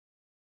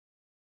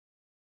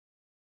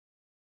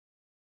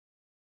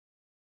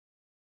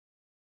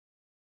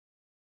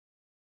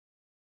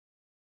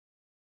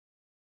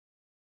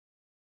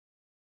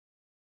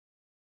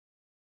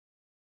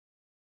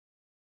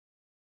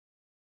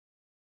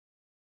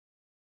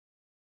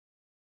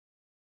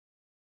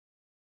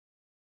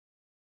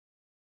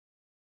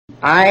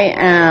I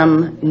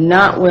am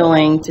not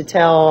willing to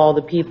tell all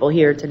the people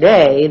here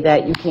today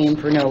that you came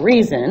for no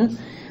reason.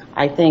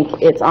 I think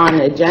it's on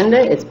the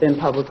agenda. It's been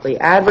publicly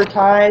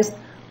advertised.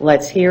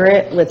 Let's hear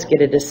it. Let's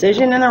get a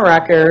decision in the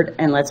record,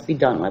 and let's be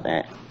done with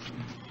it.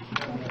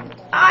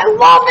 I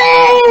love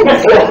it!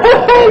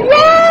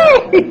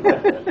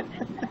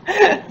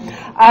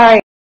 Yay! All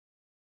right.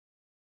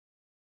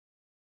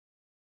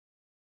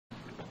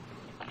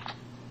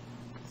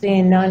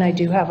 Seeing none, I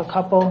do have a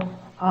couple.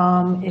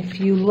 If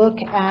you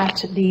look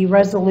at the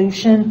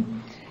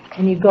resolution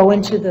and you go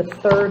into the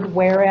third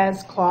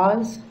whereas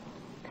clause,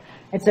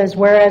 it says,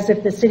 whereas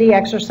if the city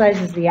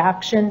exercises the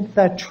option,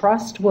 the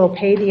trust will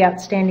pay the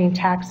outstanding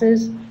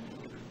taxes,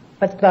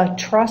 but the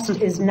trust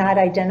is not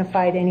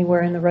identified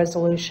anywhere in the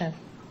resolution.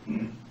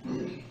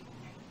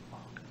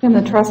 And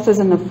the trust is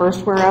in the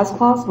first whereas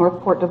clause.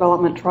 Northport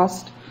Development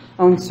Trust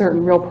owns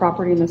certain real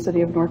property in the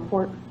city of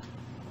Northport.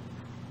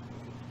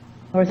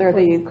 Or they're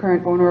the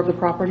current owner of the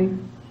property,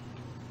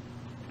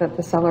 that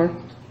the seller.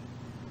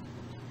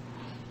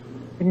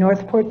 The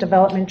Northport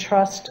Development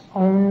Trust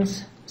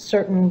owns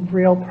certain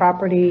real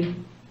property.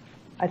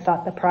 I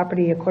thought the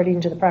property,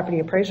 according to the property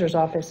appraiser's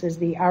office, is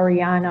the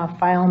Ariana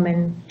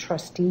Fileman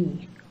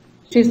trustee.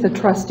 She's the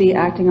trustee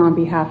acting on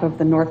behalf of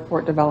the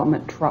Northport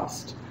Development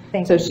Trust.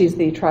 So she's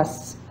the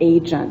trust's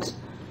agent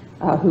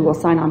who will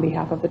sign on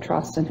behalf of the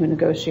trust and who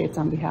negotiates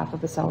on behalf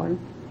of the seller.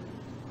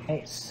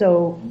 Okay,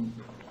 so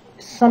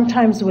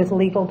sometimes with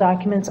legal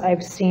documents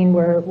I've seen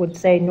where it would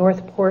say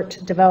Northport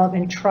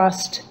Development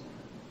Trust,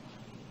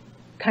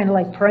 kind of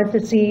like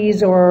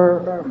parentheses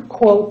or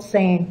quote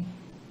saying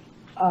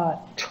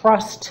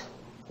trust,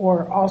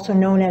 or also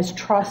known as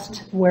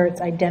trust, where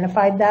it's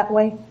identified that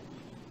way.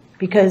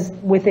 Because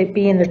with it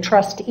being the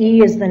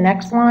trustee is the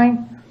next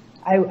line,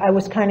 I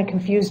was kind of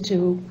confused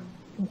to,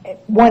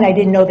 one, I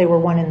didn't know they were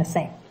one and the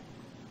same.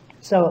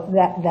 So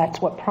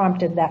that's what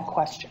prompted that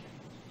question.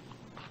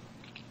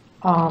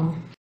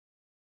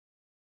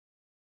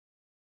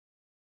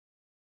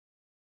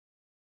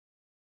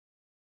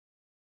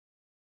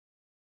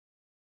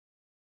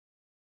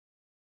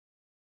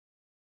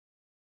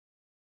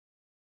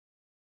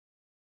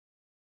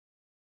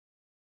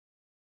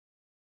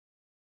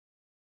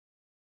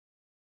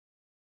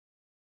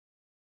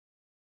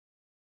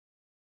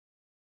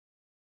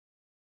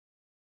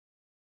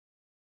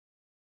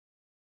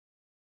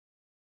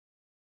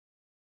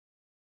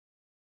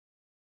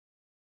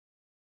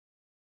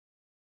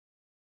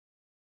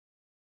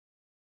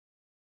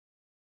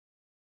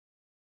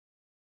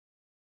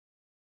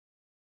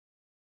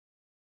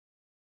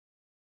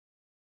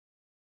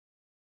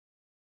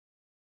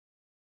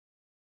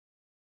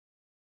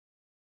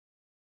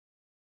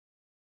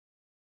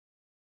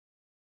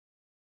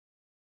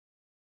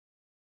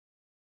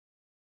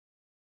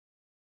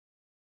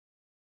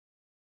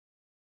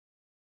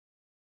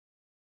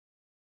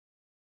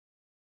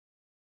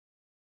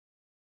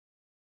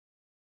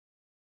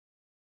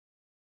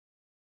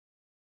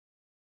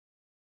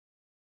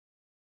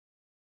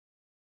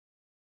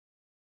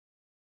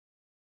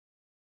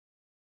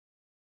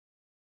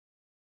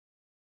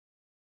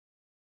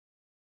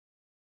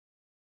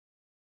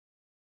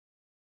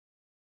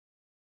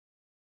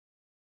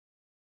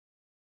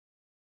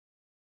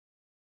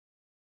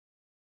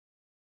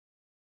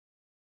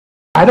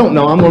 I don't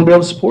know I'm going to be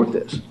able to support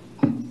this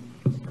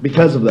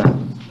because of that.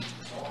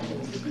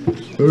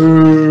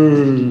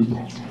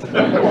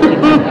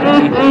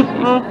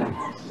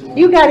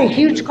 You got a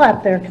huge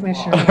clap there,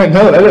 Commissioner. I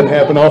know, that doesn't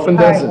happen often,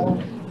 does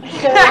it?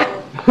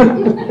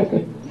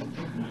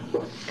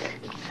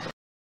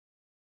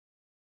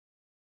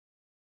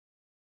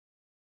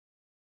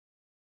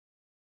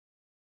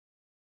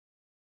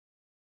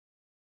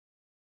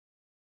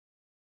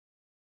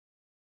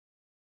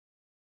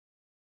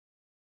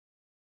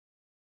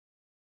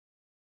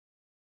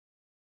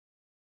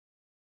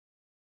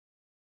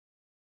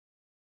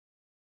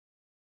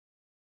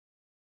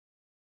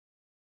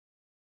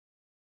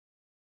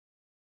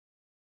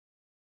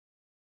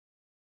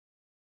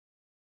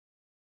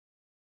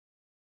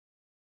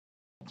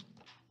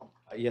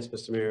 Yes,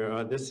 Mr.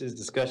 Mayor. This is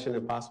discussion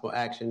and possible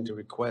action to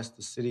request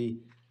the city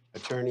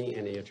attorney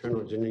and the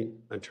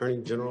attorney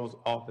general's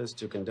office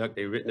to conduct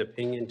a written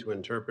opinion to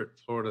interpret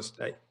Florida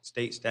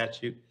state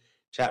statute,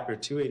 chapter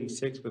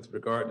 286, with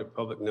regard to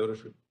public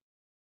notice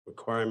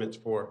requirements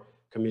for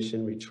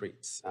commission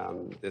retreats.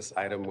 This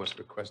item was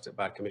requested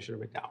by Commissioner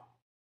McDowell.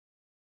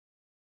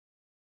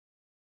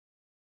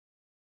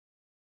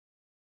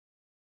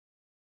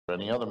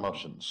 Any other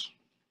motions?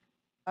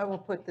 I will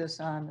put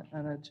this on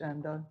an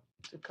agenda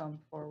to come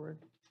forward,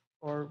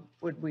 or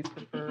would we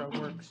prefer a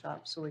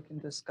workshop so we can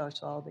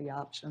discuss all the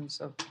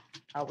options of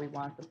how we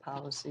want the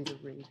policy to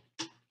read?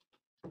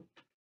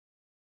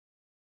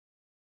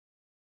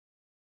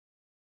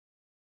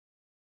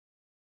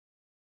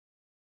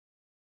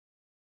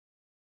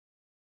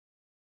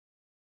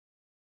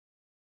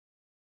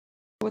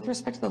 With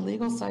respect to the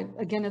legal side,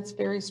 again, it's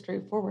very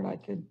straightforward. I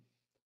could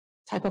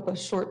type up a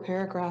short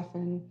paragraph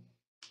in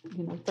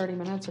 30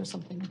 minutes or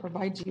something and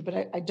provide to you, but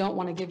I don't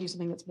want to give you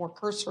something that's more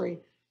cursory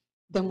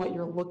than what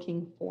you're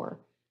looking for.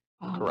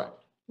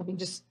 Correct. I mean,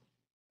 just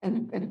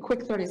in a quick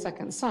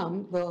 30-second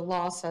sum, the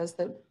law says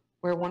that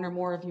where one or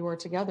more of you are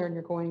together and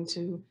you're going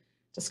to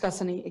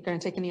you're going to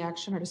take any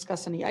action or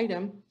discuss any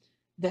item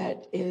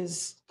that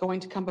is going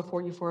to come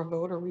before you for a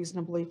vote or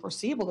reasonably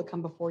foreseeable to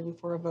come before you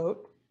for a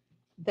vote,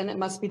 then it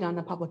must be done in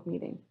a public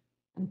meeting.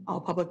 And all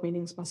public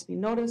meetings must be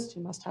noticed,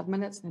 you must have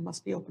minutes, and they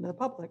must be open to the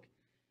public.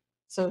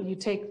 So you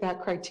take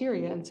that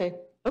criteria and say,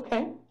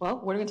 okay, well,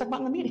 what are we going to talk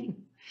about in the meeting?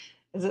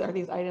 Are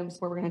these items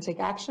where we're going to take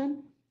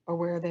action, or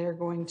where they're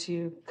going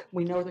to,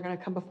 we know they're going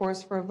to come before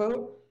us for a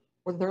vote,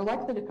 or they're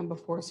likely to come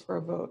before us for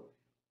a vote?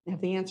 And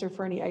if the answer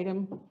for any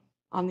item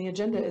on the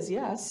agenda is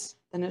yes,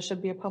 then it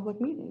should be a public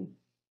meeting.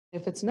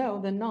 If it's no,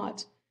 then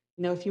not.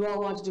 You know, if you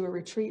all want to do a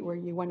retreat where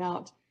you went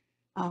out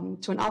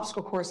to an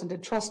obstacle course and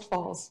did trust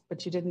falls,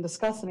 but you didn't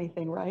discuss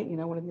anything, right? You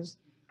know, one of these,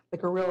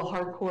 like a real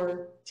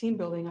hardcore team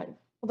building,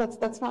 well,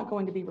 that's not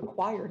going to be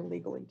required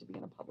legally to be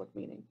in a public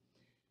meeting.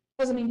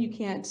 Doesn't mean you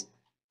can't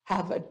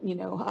have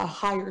a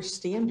higher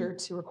standard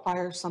to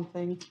require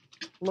something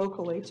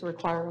locally, to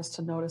require us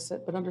to notice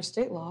it, but under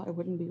state law, it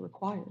wouldn't be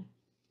required.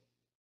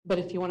 But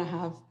if you want to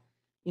have,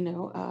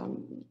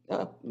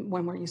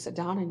 one where you sit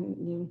down and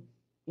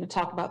you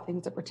talk about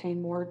things that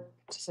pertain more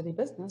to city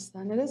business,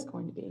 then it is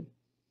going to be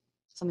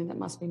something that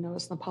must be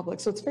noticed in the public.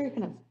 So it's very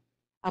kind of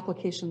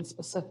application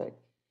specific.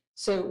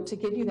 So to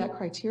give you that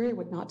criteria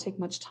would not take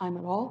much time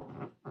at all.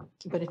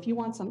 But if you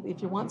want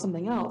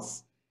something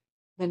else,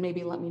 then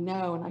maybe let me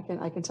know, and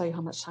I can tell you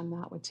how much time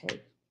that would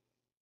take.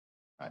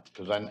 Right,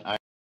 because I